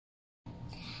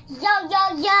Yo,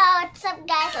 what's up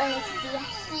guys? Ellaine Sofia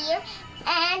here,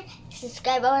 and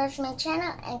subscribe over to my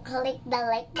channel and click the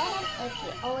like button if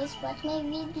you always watch my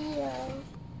video.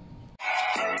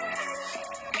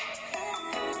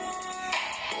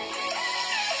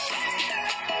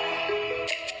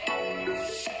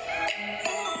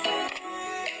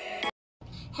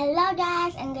 Hello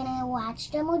guys, I'm gonna watch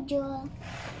the module.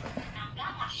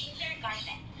 Hanggang ang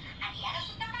kindergarten. Ang iyan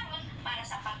ang karon para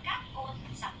sa pagkakot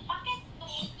sa packet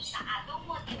 2 sa atong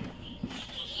module.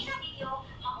 Kini na video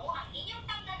mao ang inyong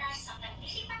tangganan sa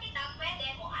pagdisipa kita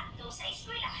pwede mo adto sa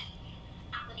eskwelahan.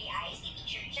 Ako di ay si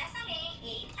Teacher Jessamine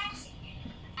A. Taxi.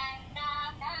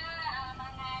 Andam na,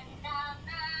 mga andam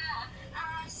na,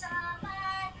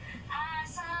 asaman,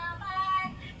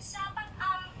 sa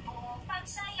pag-ampo,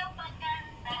 pagsayaw,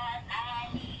 pagkanta,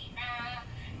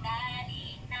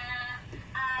 dali na,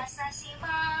 asa si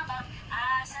mama,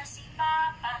 asa si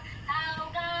papa,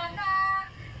 tawag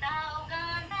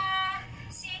na,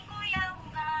 si kuya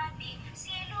Ugati,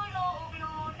 si lulo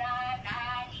Luna,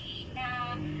 dali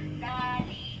na,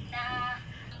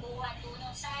 buwan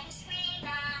tunong sa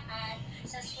eskwelahan,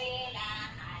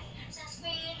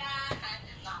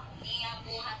 mauni ang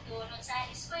buhat tunong sa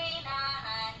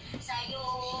eskwelahan,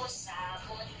 sayo sa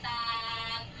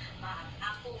buntag,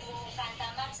 ako mo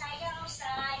kanta magsayaw,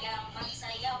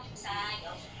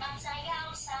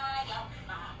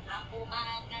 ako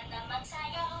man kanta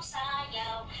magsayaw,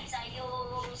 sayo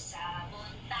sa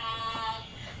buntag,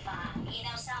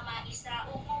 maginaw sa maestra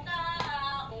o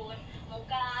mugaon,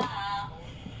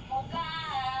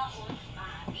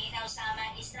 maminaw sa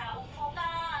maestra o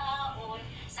mugaon,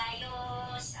 sayo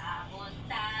sa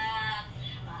buntag,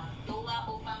 magtuwa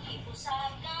o manghipo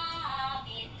sa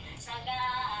gamit,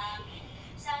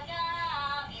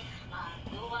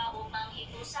 magtuwa o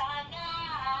manghipo sa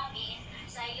gamit,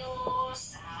 sayo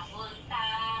sa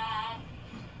buntag.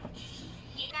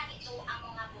 Ina ito ang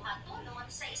mga buhatunod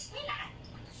sa eskwelahan.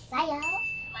 Sayaw,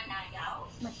 Manayaw,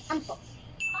 mag-ampo,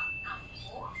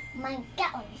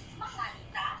 magkaon.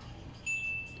 makanta,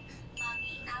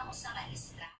 maminaw sa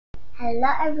maestra.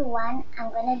 Hello everyone, I'm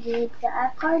gonna do the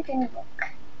accordion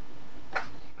book.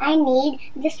 I need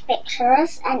these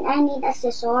pictures, and I need a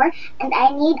scissor, and I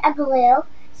need a glue.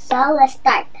 So let's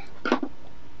start.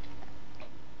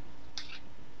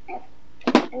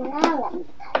 Now let me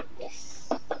type this.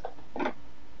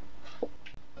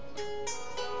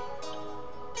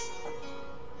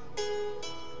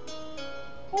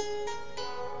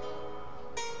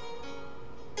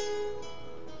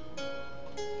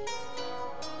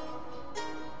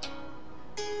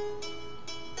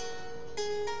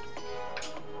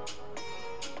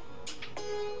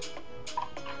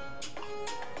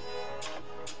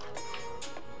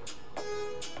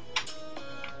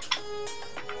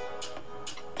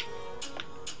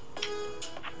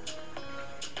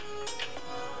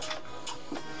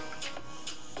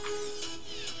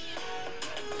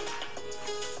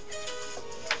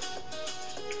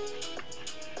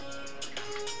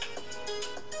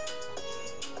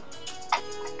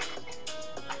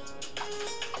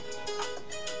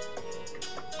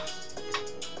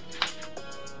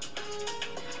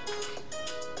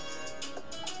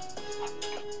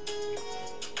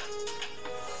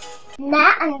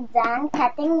 Now I'm done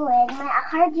cutting with my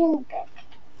accordion book.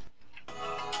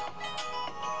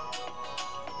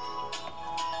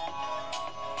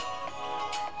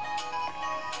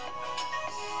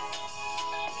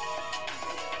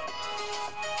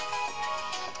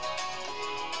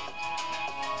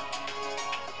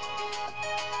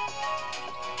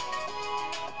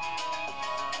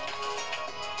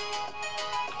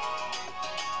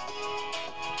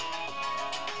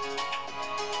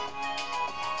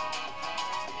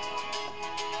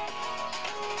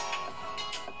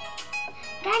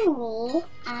 Kani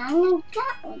ang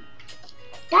nagkaon.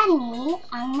 Kani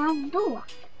ang nagduwa.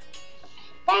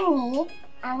 Kani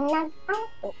ang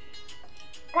nag-ampo.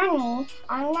 Kani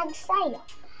ang nagsayaw.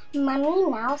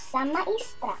 Maminaw sa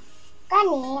maestra.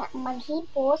 Kani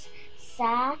maghipos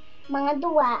sa mga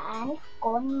duwaan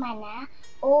kon mana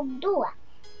o duwa.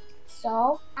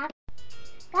 So,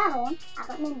 kahon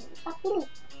ako nang ipapili.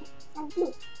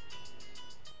 Nag-blue.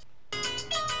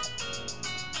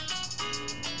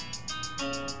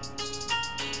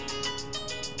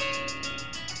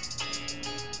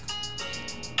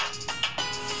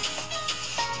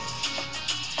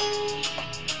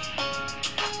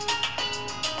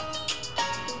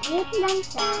 Wait lang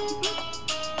sa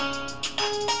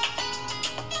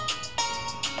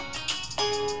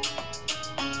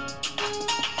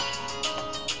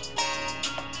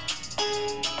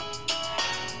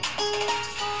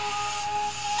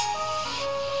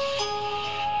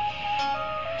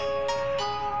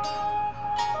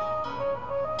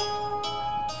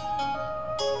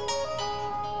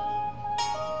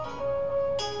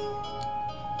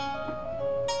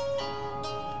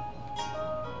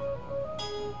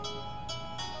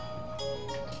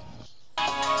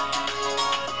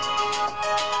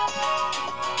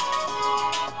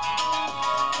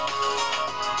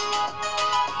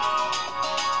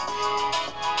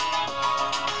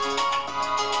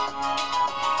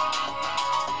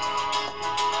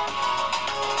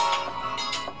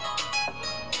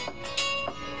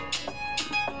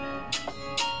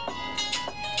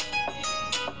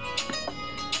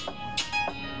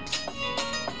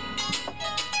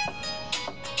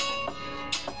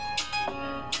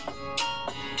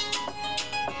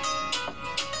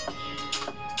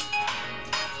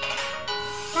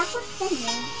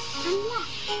need unlock.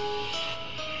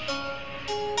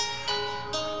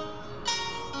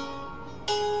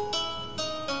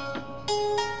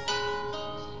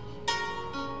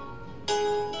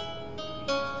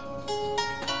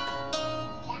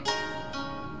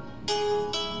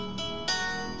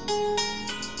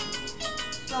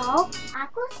 So,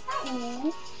 ako sa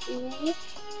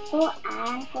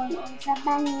ituan kung unsa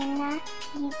ba nila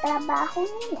gitrabaho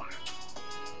nila.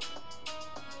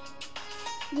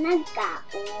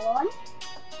 Nagkaon,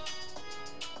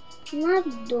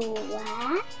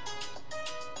 nagduwa,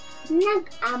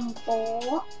 nagampo,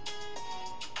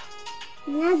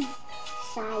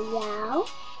 nagsayaw,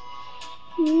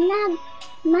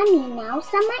 nagmaminaw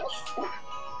sa maestra.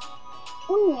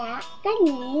 Unya,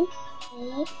 kani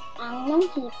ang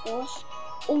nanghipos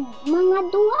ug mga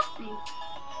duwaan.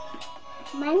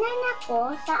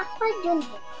 Mananako sa Accordion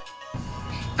book.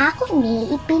 Ako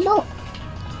ni ipilo.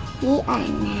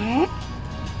 Iana.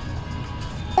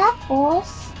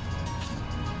 Tapos,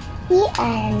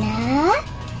 Iana.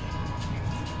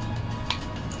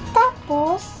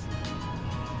 Tapos,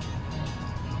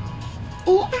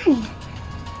 Iana.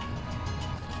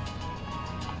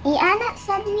 Iana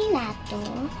sad nila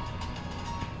to.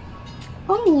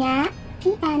 Unya,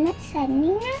 Iana sad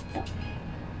nila to.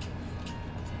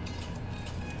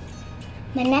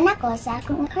 Mananako sa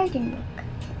akong accordion book.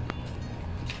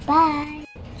 Bye!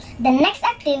 The next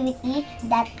activity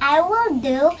that I will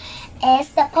do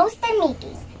is the poster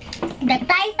making. The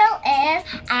title is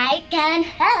I Can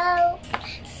Help.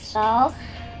 So,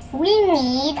 we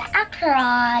need a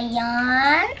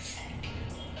crayons,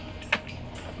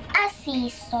 a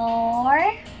scissor,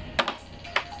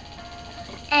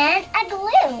 and a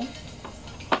glue.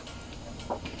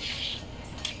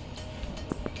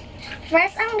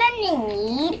 First, I'm gonna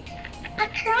need a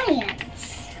crayons.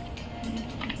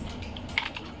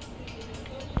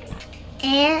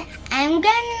 And I'm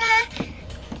gonna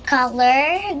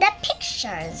color the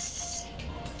pictures.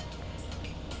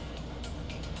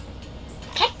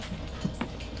 Okay.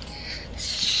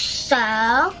 So,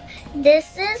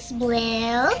 this is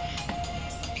blue.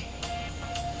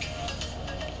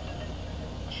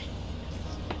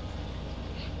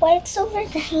 Why it's so very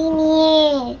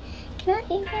tiny? Can't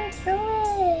even do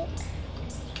it.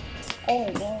 Oh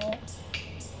no.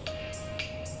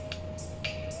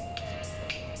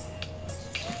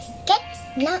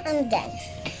 Now I'm done.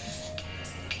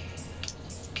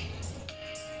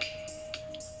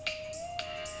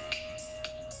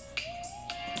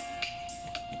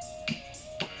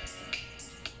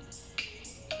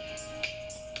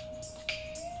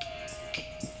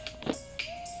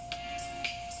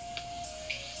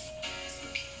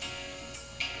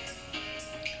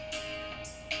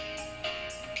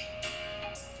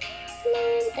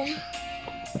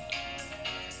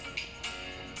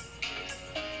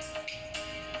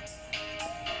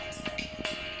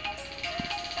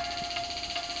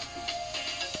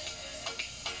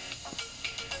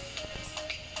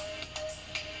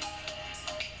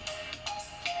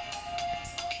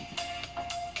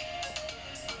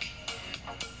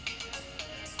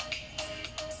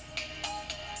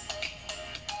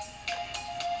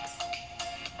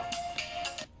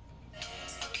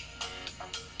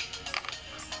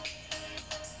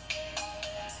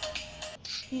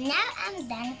 Now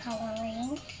I'm done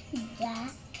coloring the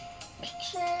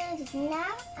pictures.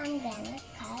 Now I'm gonna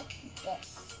cut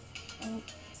this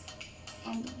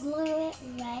and glue it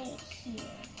right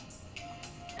here.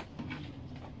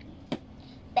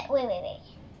 But wait.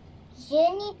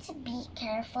 You need to be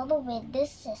careful with this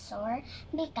scissor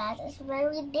because it's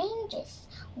very dangerous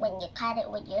when you cut it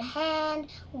with your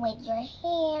hand, with your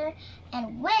hair,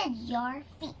 and with your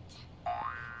feet.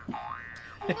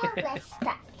 Now let's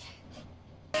start.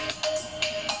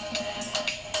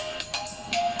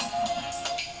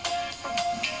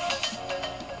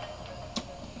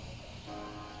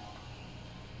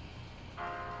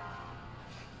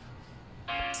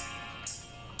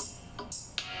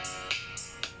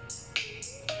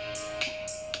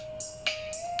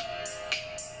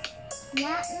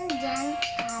 Now I'm done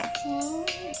cutting.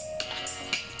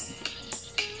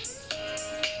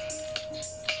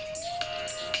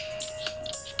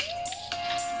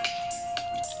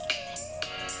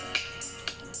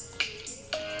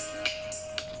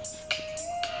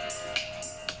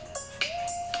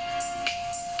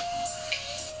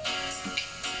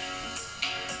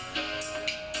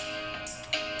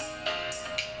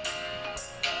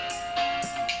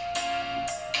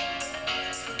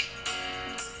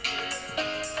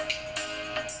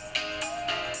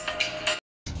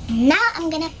 Now I'm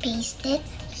gonna paste it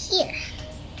here.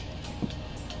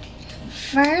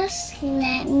 First,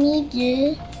 let me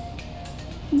do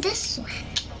this one.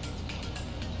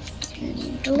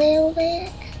 Need a little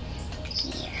bit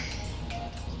here.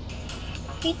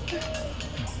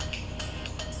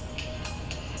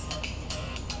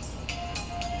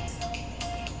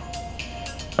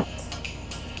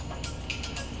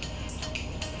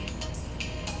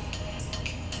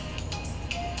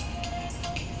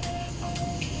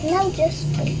 Now just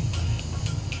wait.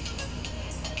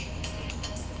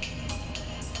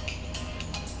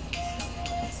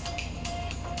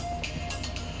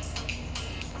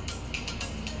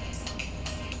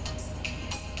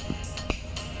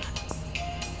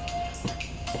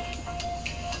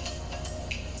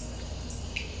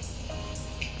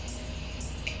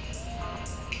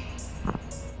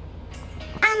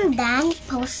 I'm done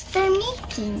poster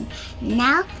making.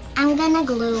 Now I'm gonna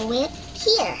glue it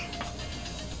here.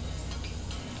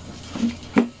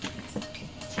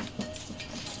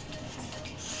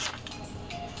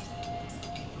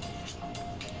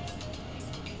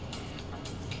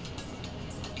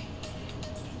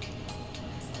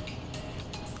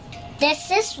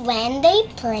 This is when they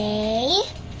play,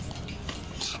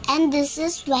 and this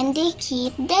is when they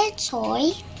keep their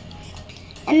toy,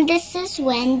 and this is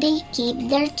when they keep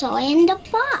their toy in the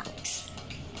box.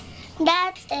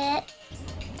 That's it.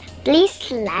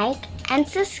 Please like and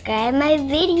subscribe my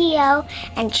video,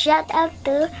 and shout out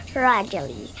to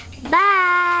Rojalie.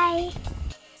 Bye!